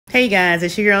Hey guys,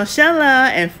 it's your girl Shella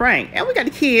and Frank, and we got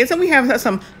the kids, and we have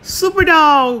some super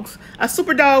dogs, a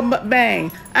super dog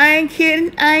mukbang. I ain't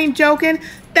kidding, I ain't joking.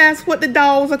 That's what the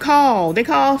dogs are called. They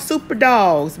call super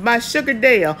dogs by Sugar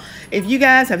Dale. If you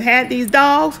guys have had these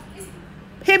dogs,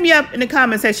 hit me up in the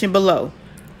comment section below.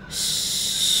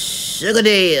 Sugar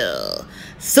Dale,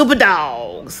 super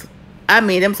dogs. I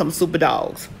mean them some super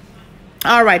dogs.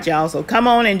 All right, y'all. So come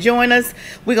on and join us.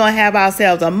 We're gonna have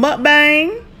ourselves a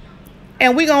mukbang.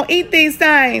 And we're going to eat these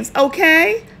things,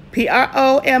 okay?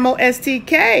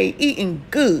 PromoSTK, eating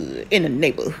good in the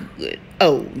neighborhood.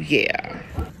 Oh, yeah.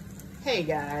 Hey,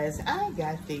 guys. I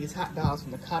got these hot dogs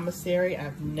from the commissary.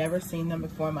 I've never seen them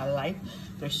before in my life.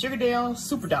 They're Sugardale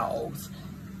Super Dogs.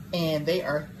 And they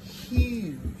are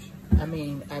huge. I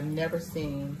mean, I've never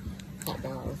seen hot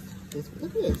dogs. Look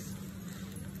at this.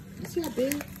 You see how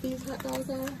big these hot dogs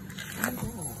are? Oh, my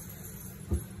God.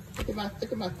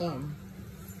 Look at my thumb.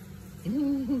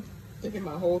 Look at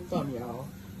my whole thumb, y'all.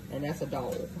 And that's a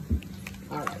dog.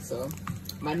 Alright, so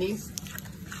my niece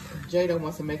Jada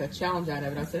wants to make a challenge out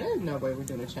of it. I said, there's no way we're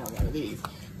doing a challenge out of these.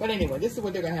 But anyway, this is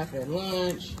what they're going to have for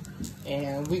lunch.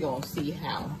 And we're going to see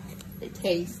how they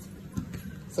taste.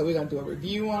 So we're going to do a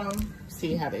review on them.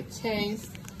 See how they taste.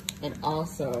 And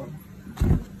also,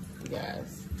 you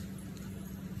guys,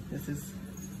 this is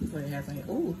what it has on here.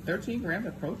 Ooh, 13 grams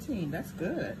of protein. That's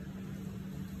good.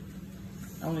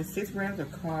 Only 6 grams of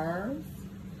carbs.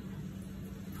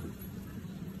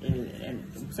 And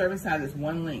serving size is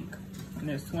 1 link. And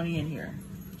there's 20 in here.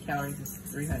 Calories is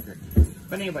 300.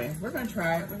 But anyway, we're going to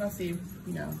try it. We're going to see, you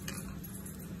know.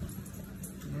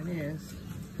 There it is.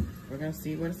 We're going to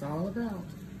see what it's all about.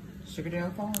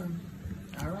 Sugardale Farm.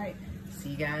 All right. See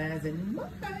you guys in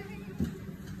Monday.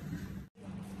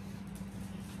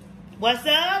 What's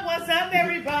up? What's up,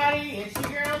 everybody? It's your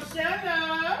girl,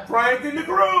 Shella. Frank in the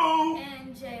crew.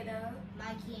 And Jada,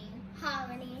 Mikey,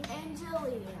 Harmony, and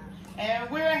Julia. And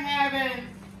we're having,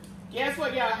 guess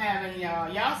what y'all having,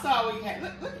 y'all? Y'all saw what we had.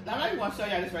 Look, I really want to show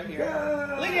y'all this right here.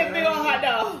 Yeah. Look at big old hot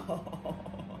dog.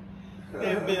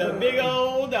 It's a big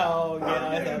old dog,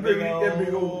 y'all. It's a big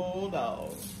old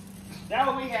dog. That's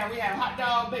what we have. We have hot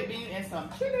dog, baked beans, and some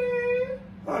chili.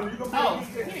 Oh, here, I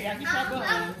get your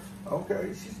bun.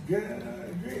 Okay, she's good.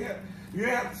 You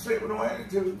have to say it with no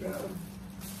attitude.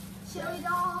 Chili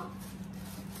dog.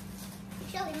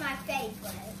 Chili my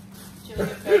favorite. Chili your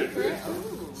favorite?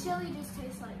 Ooh. Chili just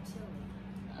tastes like chili.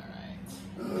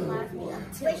 Alright.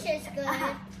 Which is good.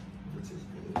 Which is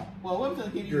good. Well, we're going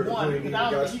to give you one because I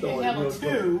don't think you can handle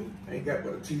 2. Ain't got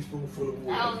but a teaspoonful of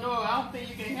water. I don't know. I don't think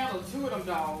you can handle 2 of them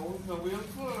dogs. So we'll see.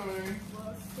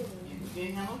 We'll see. You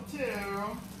can handle 2.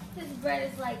 This bread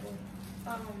is like too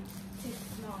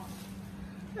small.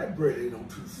 That bread ain't no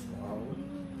too small.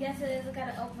 Yes, it is. I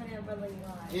gotta open it really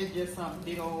wide. It's just some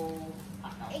big old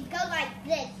hot dogs. It goes like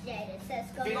this, Jada. It says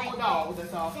go Big like old dogs,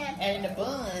 that's all. Yeah. And the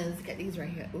buns, got these right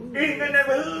here. Ooh. Ain't the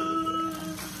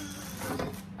neighborhood.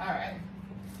 Alright.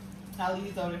 I'll leave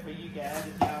these over for you guys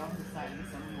if y'all decide to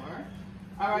get some more.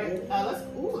 Alright, let's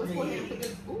go ahead and put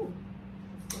this. Ooh.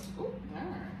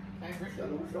 Alright. Thanks for that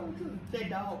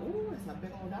dog. Ooh, it's a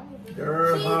big old dog.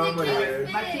 Girl, mama.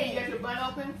 My kid, you got your bun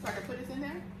open so I can put this in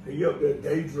there? He up there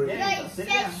daydreaming. Let's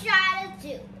try to do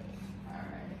it.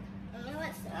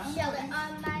 Alright. Show it on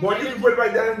my. Boy, you can put it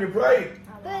right down on your plate.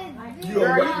 You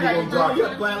Girl, you gonna got drop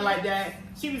your it. bun like that.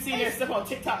 She was seeing that stuff on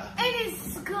TikTok. It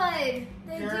is good.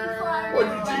 They do fly. What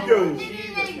did you do? And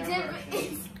then they dip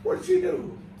it. What did she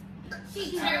do?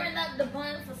 She tearing up the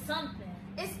bun for something.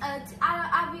 It's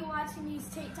I be watching these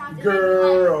TikToks.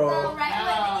 Girl.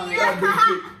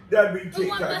 That'd be The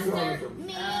one TikTok. You Mr. hungry?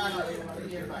 Me. I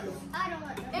don't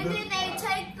want to And then they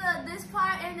take this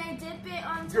part and they dip it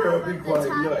on top Girl, of be the quiet.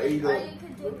 top. You'll eat Or up. you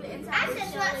could dip it inside. I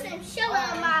just want some chili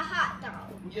on my hot dog.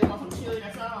 You just want some chili,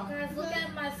 that's all. Guys, look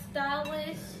at my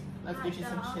stylish. Let's get you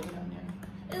some chili on there.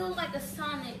 It looks like a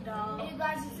Sonic dog. And you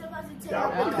guys, you still got to take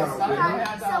Y'all it put it down, out. baby.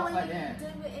 So when you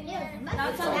dip it in there,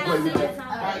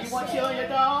 Alright, You want chili on your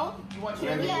dog? You want I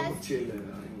chili? ain't Yes. want chili. I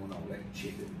ain't want all that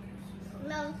chili.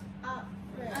 No, I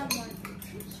want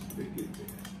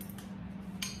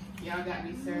Y'all got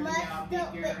me serving y'all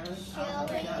big girls.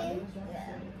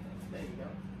 There you go.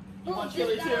 You want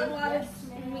chili too?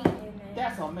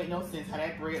 That don't make no sense how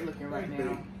that bread looking right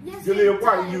now. Yes, Julia, it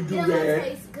why does. you do It that?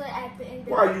 tastes good at the end of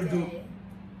Why the you do? day.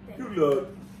 You look.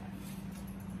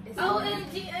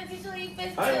 OMG, Auntie Chili,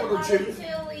 fish I ain't want no chili.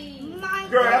 chili.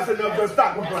 Girl, that's enough. Just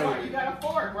stop That's why you complaining. got a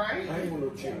fork, right? I ain't want no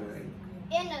chili.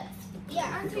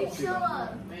 Yeah, Auntie Chili.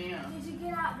 Man. Did you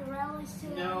get out the relish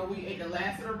too? No, we ate the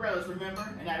last of the relish, remember?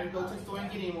 And I didn't go to the store and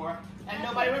get any more. And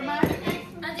nobody reminded me.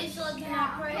 Auntie Chili, can I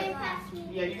pray?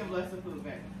 Yeah, you can bless the food,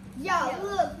 baby. Yo,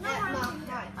 look at my hot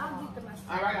dog.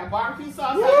 All right, I got barbecue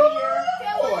sauce out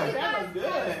here. Boy, that was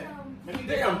good. Let me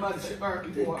get some mustard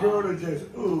barbecue. This girl is just,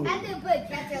 ooh. I didn't put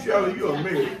ketchup. Shirley, you a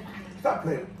man. Stop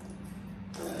playing.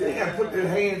 They gotta put their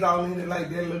hands all in it like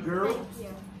that, little girl.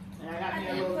 And I got me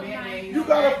a little mayonnaise. You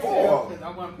got a fork. Because I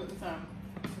want to put some.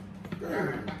 I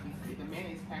can get the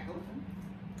mayonnaise pack open.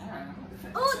 All right, I'm going to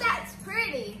finish. Oh, that's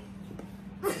pretty.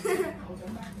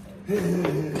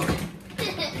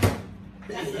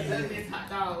 That's the ugliest hot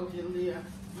dog, Julia.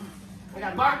 I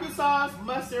got barbecue sauce,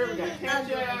 mustard, we got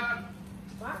ketchup.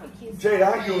 Barbecue. Jade,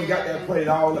 how you got that plate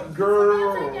all up?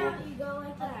 Girl. You go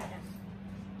like that.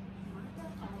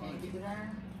 And get it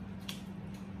iron.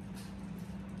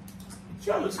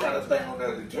 Shirley's got a thing on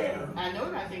the camera. I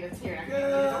know that I think it's here. I can't get it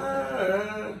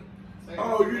open. Yeah.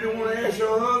 Oh, you didn't want to ask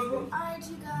your husband? Alright,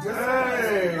 you guys.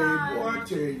 Dang, boy, I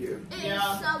tell you. It's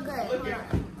Yeah. so good. Look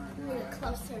at it.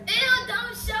 Closer. Ew,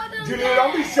 don't show them. Julia,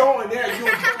 don't be showing that.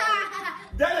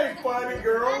 That ain't funny,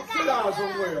 girl. Sit down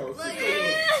somewhere.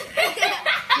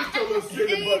 Sit your little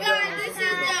silly butt down.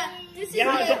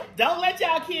 Y'all don't let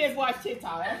y'all kids watch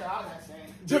TikTok. That's all I'm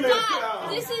saying. Julia, sit down.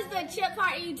 This is the chip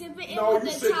part you dip it in No, with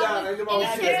you the sit down. chocolate. Ain't And nobody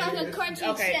it sit tastes down. like a crunchy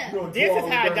Okay. chip. This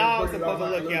is how a dog's supposed to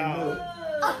look, y'all.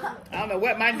 I don't know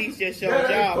what my niece just showed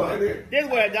That ain't y'all, but funny. this is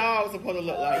what a dog's supposed to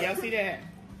look like. Y'all see that?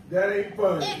 That ain't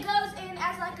funny. It goes in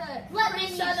as like a. Let me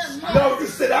show them. No,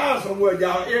 just sit down somewhere,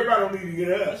 y'all. Everybody don't need to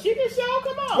get up. She can show,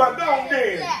 come on. But don't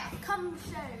then. Yeah, come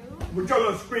show. With your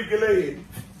little squeaky leg.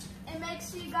 And make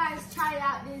sure you guys try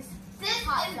out this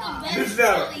hot dog. This is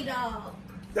not. dog.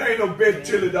 That ain't no best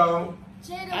chili dog.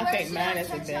 Jada, I where's think mine is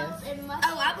the ketchup best. and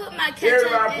mustard? Oh, I put my ketchup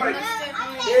Everybody and play. mustard on.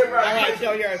 All Everybody right, play.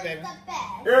 show yours, baby.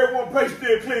 Everyone play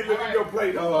still clean. Look at your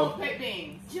plate, Baked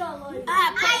beans.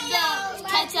 I put the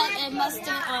ketchup and mustard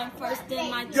on first,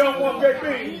 then my You don't want baked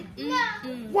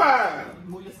beans? Why?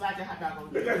 Move your slide your hot dog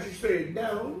over Look there. at you said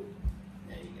down.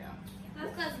 There you go.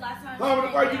 That's because last time.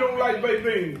 Why you don't like baked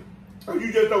beans? Or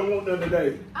you just don't want none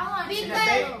today? I want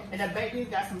And the baked beans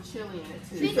got some chili in it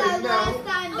too. Because no. last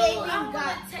time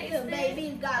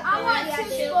babies got I want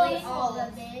chili all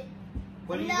of it.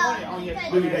 What do you want it on your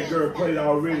Look at that girl plate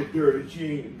already dirty. She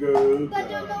ain't good. But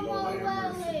don't know what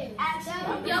well is.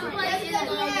 Your plate is going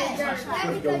to get dirty.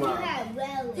 Let's go, Mom.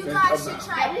 You guys should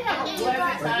try it. have a And you pleasant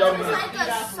guys, time. it's like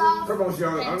a soft. Come on,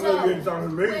 Charlotte. I'm going to get something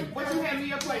to me. What you have me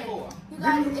your plate for? You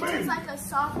guys, Give me it's the just like a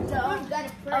soft dough. You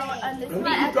gotta pray. And this Who part,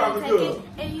 you after talking you to? take it,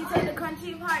 and you take the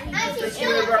crunchy part, and you Just just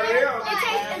everybody else. it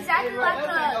tastes exactly like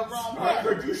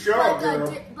Cut you a short,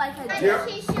 girl. like a Yeah.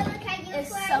 It's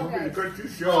so I'm going to good. cut you Oh,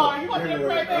 short. you want me to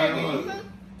Anyway, pray, baby?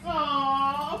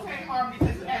 Oh, okay, Harmony,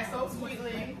 because you asked so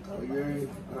sweetly. Oh, yeah.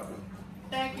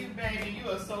 Thank you, baby.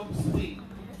 You are so sweet.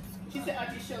 She said,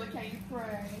 Auntie Shirley, can you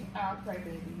pray? I'll pray,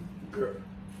 baby. Girl.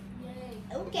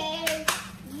 Okay.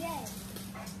 Yes.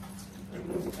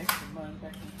 Extra money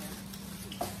back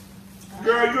in here.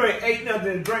 Girl, you ain't ate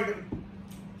nothing and drinking.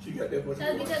 She got that much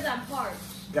That's water. because I'm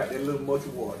parched. Got that little much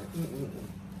water.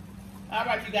 All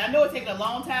right, you guys. I know it's taking a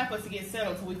long time for us to get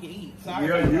settled so we can eat. Sorry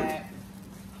Yeah, about you. that.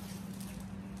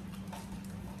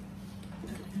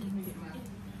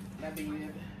 Let me get my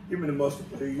Give me the mustard,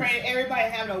 please. Pray that everybody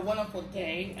having a wonderful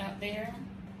day out there.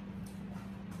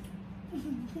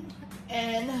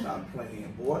 And Stop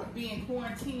playing, boy. being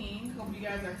quarantined, hope you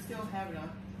guys are still having a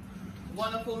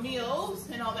wonderful meals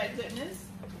and all that goodness.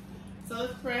 So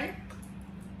let's pray.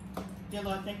 Dear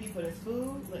Lord, thank you for this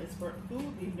food. Let this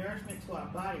food be nourishment to our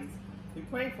bodies. We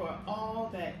pray for all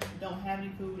that don't have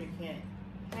any food and can't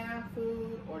have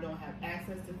food or don't have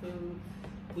access to food.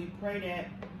 We pray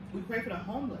for the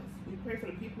homeless. We pray for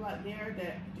the people out there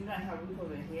that do not have a roof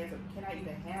over their heads or cannot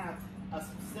even have a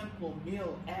simple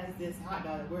meal as this hot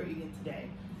dog that we're eating today.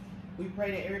 We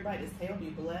pray that everybody at this table be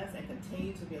blessed and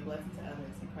continue to be a blessing to others.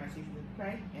 In Christ Jesus we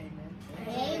pray.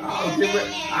 Amen.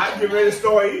 I'll get ready to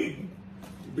start eating.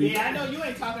 Yeah, I know you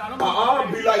ain't talking. I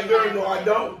don't Be like Darren. No, I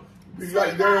don't. Be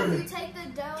like You Darren. take the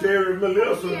dough Terry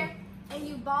Melissa. here and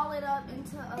you ball it up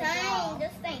into a ball.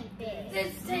 this ain't big.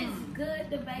 This tastes good,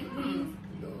 the baked beans.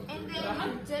 And then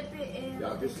you dip it in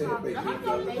Y'all the just said top. baked The beans hot the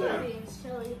dog other baked day. beans,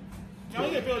 chili. No,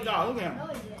 you get a big dog. Look at him. No,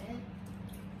 it didn't.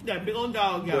 That big old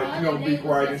dog, But y'all. you don't be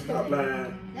quiet and stop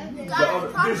lying. Guys, comment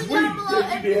This down week, below you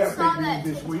if did you have saw baked that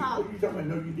beans this week. TikTok. What you talking about?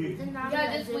 No, you did.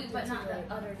 Yeah, this week, but not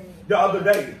the other day. The other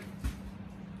day.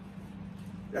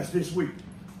 That's this week.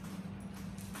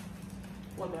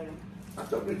 What, baby? I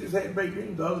told her just had baked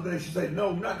beans the other day. She said,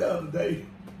 no, not the other day.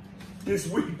 This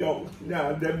week, though. Now,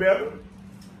 is that better?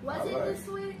 Was All it right. this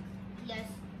week? Yes.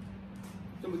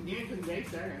 So we did because they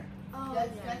started. Oh,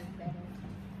 That's yeah. better.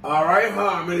 All right,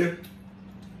 Harmony.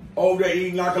 Over there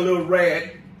eating like a little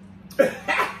rat.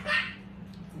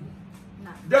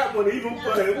 That one even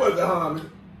funny, was it, Harmony?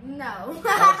 No.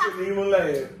 I shouldn't even laugh.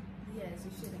 Yes,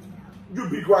 you shouldn't have. You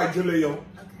be quiet, Jaleel. Okay.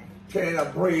 Can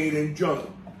of bread and junk.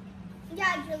 Yeah,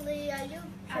 Jaleel, you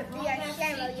should be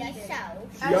ashamed of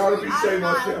yourself. She ought to be ashamed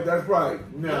of herself. That's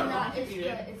right. No. No, it's good.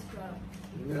 It's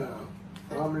good. No.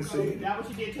 Harmony said it. That what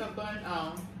she did to her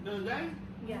bun the other day?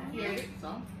 Yeah. Yeah,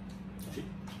 so.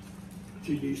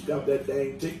 She need to stop that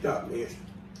dang TikTok mess.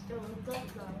 It was good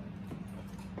though.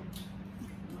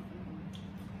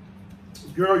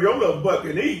 Girl, your little butt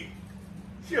can eat.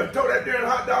 She'll throw that damn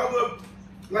hot dog up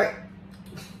like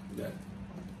that.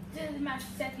 This is my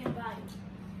second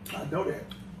bite. I know that.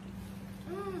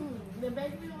 The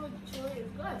bacon with chili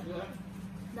is good. Yeah.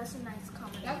 That's a nice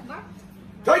comment. That's my.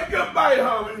 Take your bite,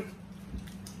 Harmony.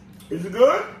 Is it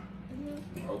good?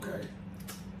 Okay.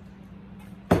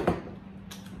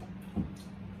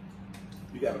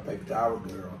 You got a paper towel,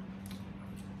 girl.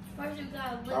 First you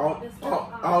gotta I lick this stuff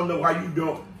don't, I don't know why you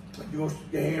don't. You gonna stick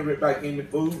your hand right back in the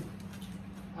food?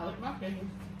 I like my fingers.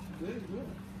 Good, good.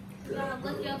 You gotta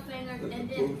lick your fingers and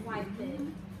then wipe it.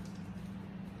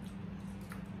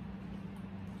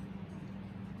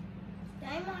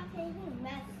 I'm not saying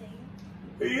messy.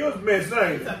 He is messy,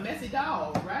 ain't It's a messy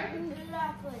dog, right?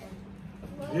 Exactly.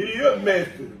 he? He is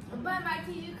messy. But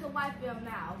Mikey, you can wipe your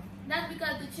mouth. That's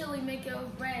because the chili make your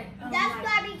bread. That's like,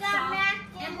 why we got soft.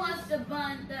 napkins. And plus the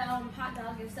bun, the hot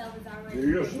dog itself is already. He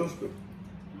is, sister.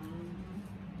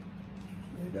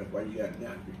 And that's why you got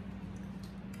napkin.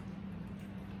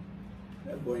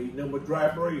 That boy eating them with dry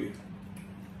bread.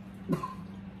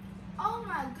 Oh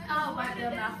my goodness. Oh, wipe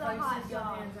your mouth first. Your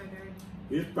hands are dirty.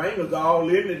 His fingers all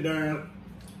in it, darn.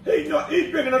 He know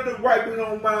he's picking up the wiping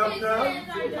on mouth His now. hands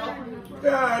are dirty.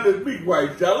 God, this big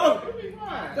white fella. It'll be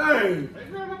fine. Dang.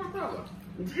 It's not my color.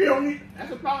 She don't need. That's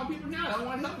the problem with people now. They don't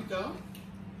want to help each other.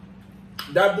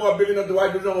 That boy picking up the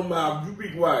wipe his own mouth. You be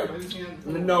quiet. But his hands-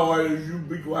 No, you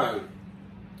be quiet.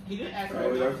 He didn't ask Oh,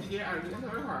 her. yeah. She did. That's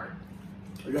very hard.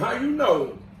 How you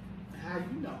know? How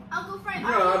you know? Uncle Frank, You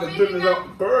know how are to you put big it enough?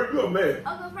 up. Bird, you a man.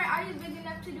 Uncle Frank, are you big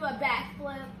enough to do a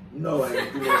backflip? No, I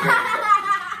ain't doing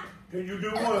that. Can you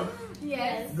do one?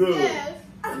 Yes. Good. Yes.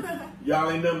 Y'all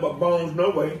ain't nothing but bones, no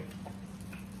way.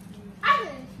 I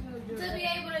didn't do To it. be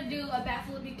able to do a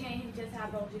backflip, you can't just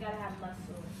have bones. You gotta have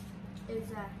muscle.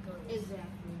 Exactly.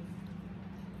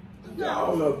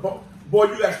 Y'all look, boy,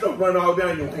 you got stuff running all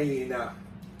down your hand now.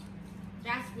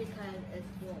 That's because it's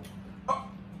full. Oh.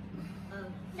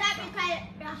 That's because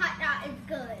the hot dog is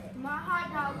good. My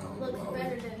hot dog looks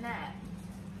better than that.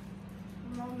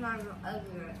 I'm not even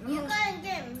ugly. You're gonna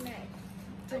get mixed.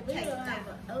 So we don't have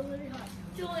an ugly hot dog.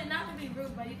 Julie, not to be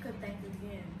rude, but you could thank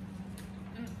again.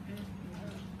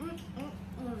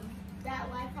 That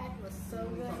life hack was so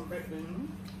good.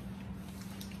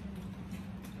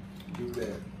 Do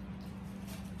that.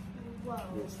 Whoa.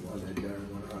 You'll swallow that down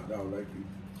one hot dog like you.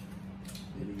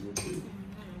 And you will too.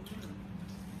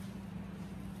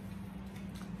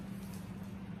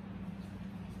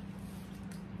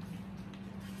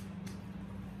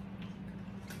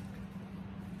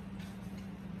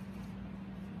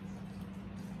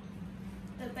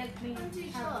 That makes me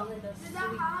have a little sweet.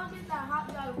 How did that hot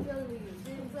dog feel to you?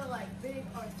 Did it feel like big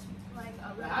or like a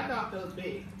The little? hot dog feels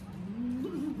big.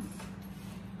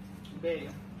 Big.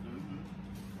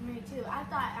 Me too. I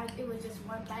thought it was just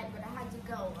one bite, but I had to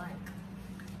go like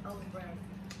over it.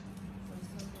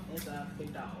 It's a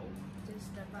big dog. Just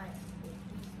a bite.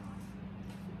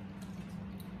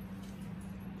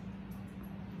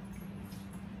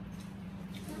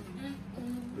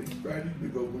 Big fatty,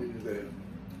 big old wings there.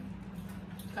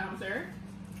 Commissary.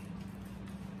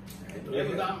 Ain't no It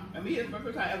was that. I mean, it's my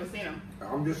first time I ever seen them.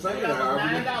 I'm just saying. It was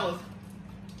I $9 for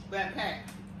that pack.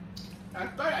 I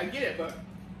thought I'd get it, but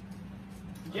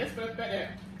just for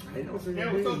that. ain't no singing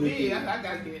It was so wings this big, year. I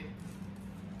gotta get it.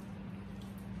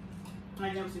 I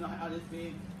ain't never seen how this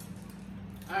big.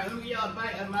 Alright, let me give y'all a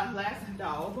bite of my last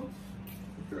dog.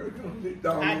 Girl, come on, sit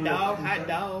down. Hot dog, hot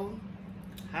dog.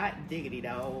 Hot diggity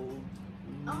dog.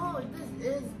 Oh,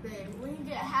 this is big. When you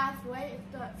get halfway, it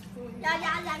starts falling.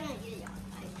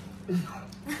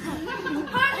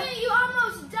 Honey, you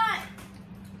almost done.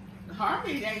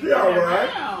 Harmony ain't She all sitting right.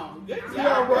 around. Good She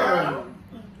job, all right. girl.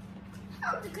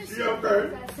 How because She she okay?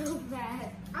 does that so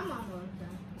bad. I'm almost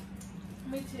done.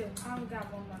 Me too. I only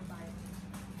got one more bite.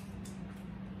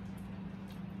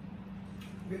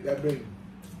 Get that big.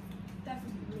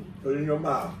 Definitely. Put it in your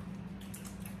mouth.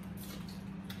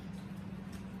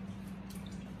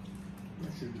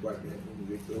 I should wipe that when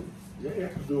we get through. Yeah, you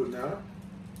have to do it now.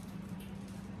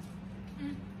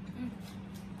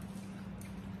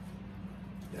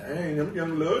 Dang, them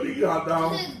young love these hot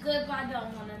dogs. This is good, but I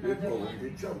don't want This another boy one.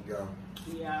 get choked, y'all.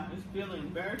 Yeah, it's feeling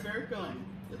very, very filling.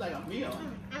 It's like a meal.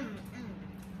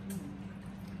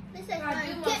 This is gonna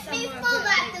get me full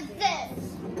after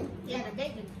this. Yeah, the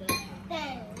bacon's good.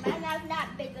 Dang, my mouth's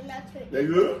not big enough to eat They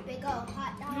good? big old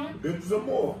hot dog. Get some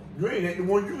more. You ain't ate the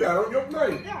one you got on your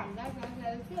plate. Yeah, that's not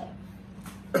very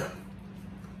good.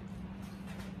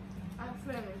 I'm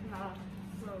finished now.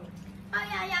 So. Oh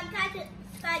yeah, y'all got to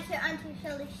subscribe to Auntie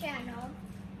Shirley's channel.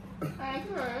 Thank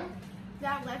you.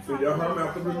 Yeah, let's See, y'all hum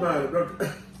out the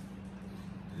reminder.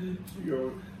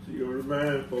 She gonna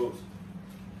remind folks.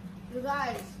 You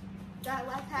guys, that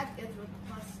life hack is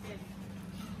requested.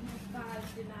 You guys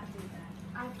did not do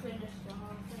that. I finished the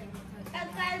whole thing because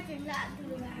You guys did not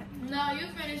do that. No, you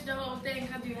finished the whole thing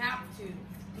because you have to.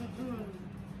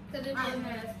 Because it was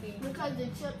nasty. because the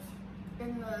chips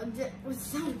and the dip was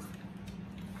so good.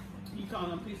 You call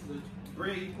them pieces of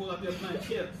bread, you pull up your blunt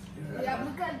chips. Yeah,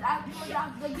 because I pulled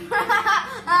off the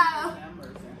Have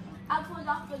mercy. I pulled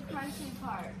off the crunchy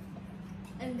part,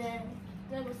 and then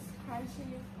there was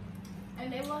crunchy,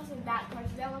 and it wasn't that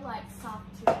crunchy. They were like soft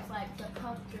chips, like the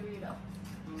puffed Dorito.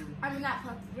 I mean not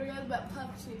puffed Doritos, but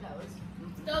puffed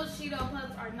Cheetos. Those Cheeto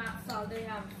puffs are not soft. They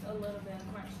have a little bit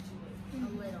of crunch to it.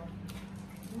 A little.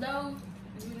 Those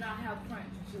do not have crunch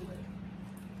to it.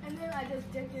 And then I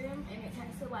just dipped it in, and it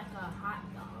tasted like a hot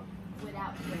dog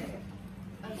without bread.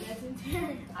 A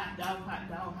vegetarian. Hot dog,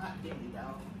 hot diggity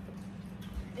dog.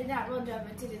 And that rolled up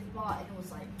into this ball, and it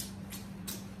was like,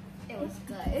 it was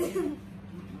good.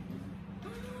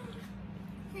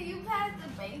 Can you pass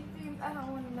the baked beans? I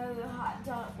don't want another hot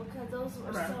dog because those were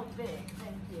Okay. so big.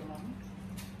 Thank you.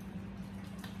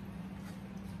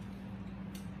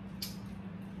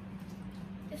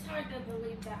 It's hard to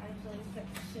believe that actually put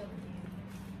chili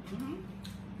Mm-hmm.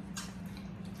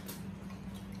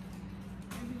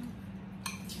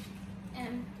 in.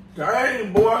 And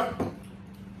Dang, boy.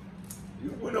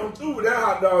 You went on through with that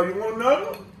hot dog. You want another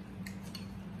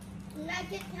one? Not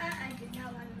this time, I did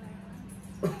not want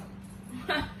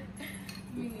another one.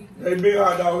 They big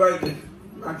hot dog like this.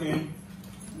 I can't.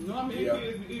 Normally, Yeah.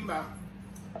 we eat about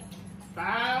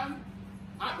 5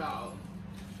 hot dogs.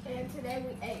 And today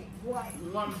we ate one.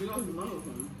 You want to be on the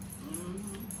one.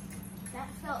 That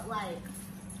felt like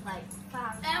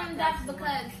 5. And that's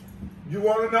because, You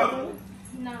want another one?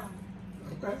 no.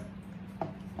 Okay.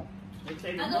 They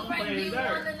take the Uncle one for Frank, do you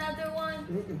dessert. want another one?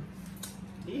 Mm-mm.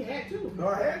 He had 2. No,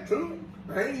 I had 2.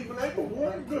 I ain't even able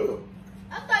one good.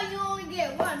 I thought you only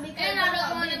get one because And I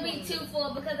don't want big to be one. too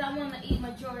full because I want to eat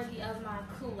majority of my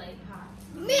Kool-Aid pop.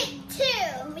 Me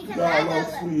too, because No, I no, know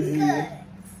sweet looks head.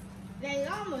 good. They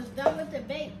almost done with the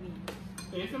baked beans.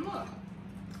 Finish them up.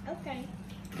 Okay.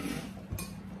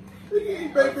 You can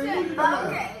eat baby.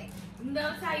 Okay.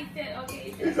 Notice how you said,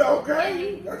 okay. It's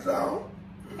okay. That's all.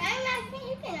 I'm not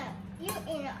saying you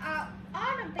eat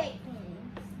all the baked beans.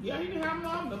 Yeah, you can have them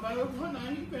all. Nobody else want none.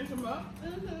 You can finish them up.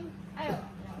 Mm-hmm. I don't know.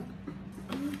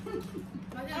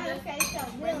 Okay, Okay, so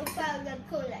we'll follow the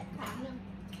Kool-Aid pop.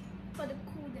 For the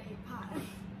Kool-Aid pie.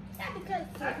 Not because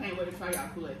I can't wait to try y'all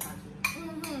Kool-Aid pie too.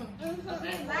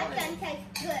 my son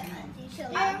tastes good, Auntie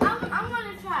Shirley. I'm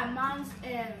gonna try Mom's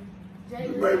and Jay's.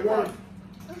 You made one.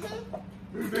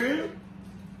 Mm-hmm. You did?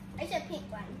 It's a pink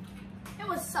one. It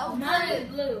was so mine is good.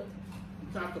 blue.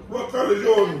 Top the What color is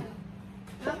yours?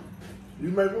 Huh? You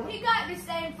made one? He got the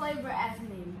same flavor as me.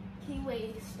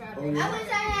 Kiwi, strawberry. Oh, yeah. I wish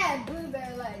I had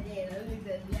blueberry like that. I think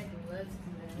that's like a less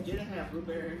You didn't have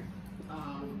blueberry,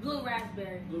 Blue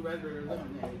raspberry. blue raspberry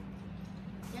lemonade.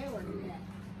 They were good.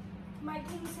 My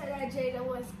king said that Jada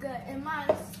was good, and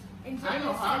mine's and I know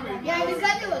Jada how said many- that Yeah, mine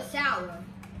because it was sour,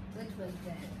 which was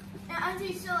good. And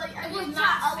Auntie Shirley, I It was just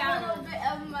not got a sour. little bit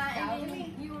of mine, and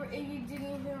then you didn't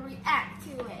even react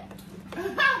to it.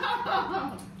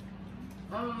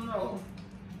 I don't know.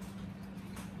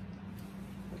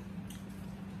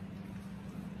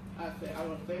 I said I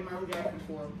will say my reaction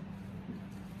for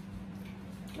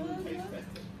when it tastes better.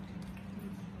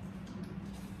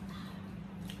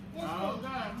 All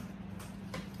done.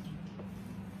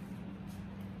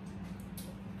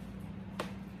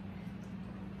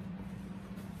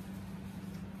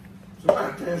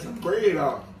 Somebody tear some bread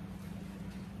off.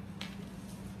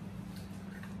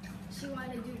 She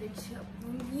wanted to do the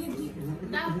chip.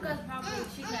 Not because probably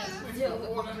she got still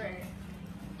order.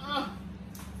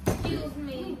 Excuse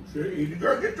me. See, you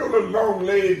gotta get your little long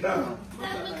legs down.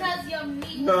 That's because your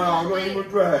meat No, was don't even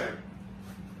try it.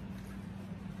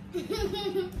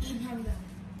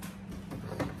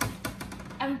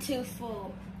 I'm too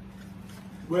full.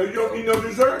 Well, you don't need no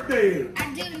dessert then.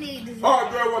 I do need dessert. Oh,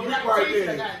 girl, what You be got quiet taste, I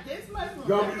then. got this much one.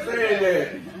 Don't be saying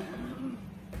that.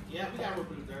 Yeah, we got room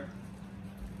for dessert.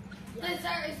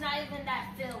 Dessert is not even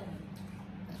that filling.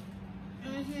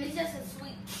 It's just a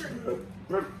sweet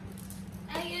treat.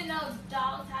 And you know,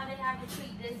 dogs, how they have a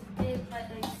treat this big, but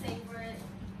they savor it.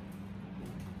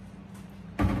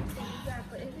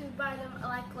 Exactly. If you buy them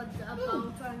like a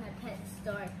bone from the pet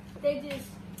store, they just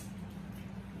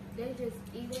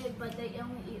eat it, but they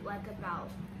only eat like about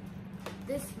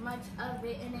this much of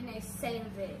it, and then they save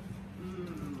it.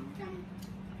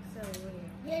 So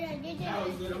weird. That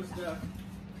was good stuff.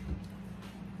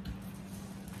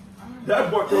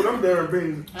 That's what told them damn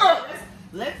beans.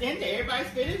 Let's end it. Everybody's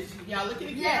finished. Y'all look at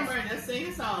the camera and let's sing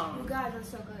a song. You guys are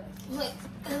so good. Look,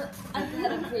 I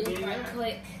got a pretty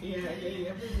quick.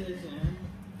 Yeah, position.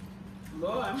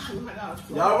 Lord, I'm too hot.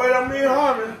 Y'all wait on me and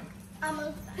Harmon.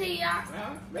 Well,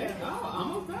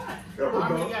 almost done.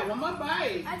 Harmon got one more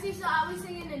bite. Actually, so are we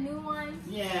singing the new one?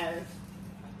 Yes.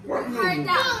 What Heard movie?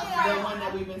 that The one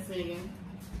that we've been singing.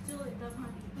 Do it, Dothan.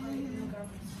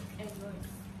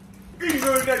 Eat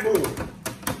good that boy.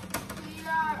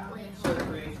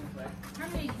 How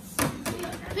many?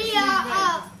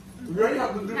 You ain't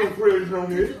have to do no prayers on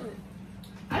here.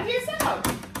 I did so.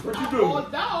 What you I doing?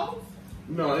 bought dogs.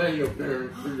 No, that ain't your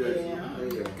parents.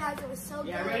 Yeah. Guys, it was so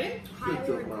good. Y'all ready? Get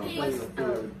your mouth. That ain't your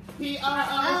parents.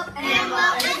 P-R-O-M-O-S-K.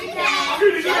 Get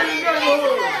it in the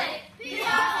neighborhood.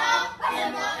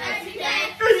 P-R-O-M-O-S-T-K.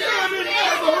 Get it in the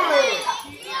neighborhood.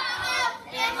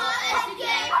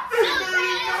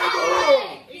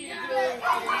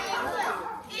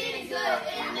 Eating good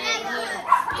in the neighborhood.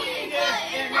 Eating good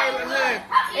in the neighborhood.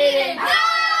 Eating good.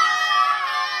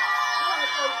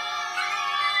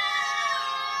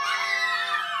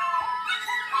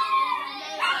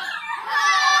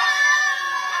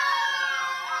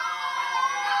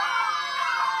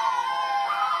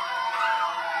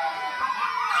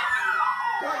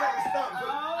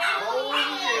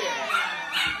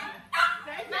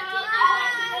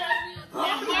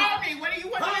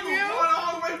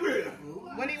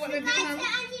 What do you want to do,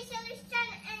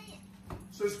 honey?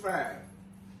 Subscribe.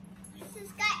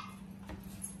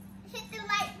 Hit the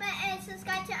like button,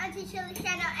 subscribe to Auntie Shirley's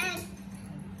channel,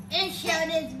 and share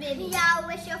this video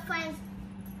with your friends,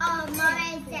 moms,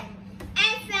 and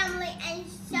family, and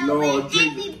show Lord it Jesus.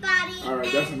 everybody. All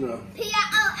right, that's enough.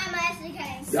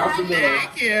 PROMOSTK. That's enough.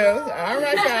 Thank you. All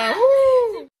right, y'all.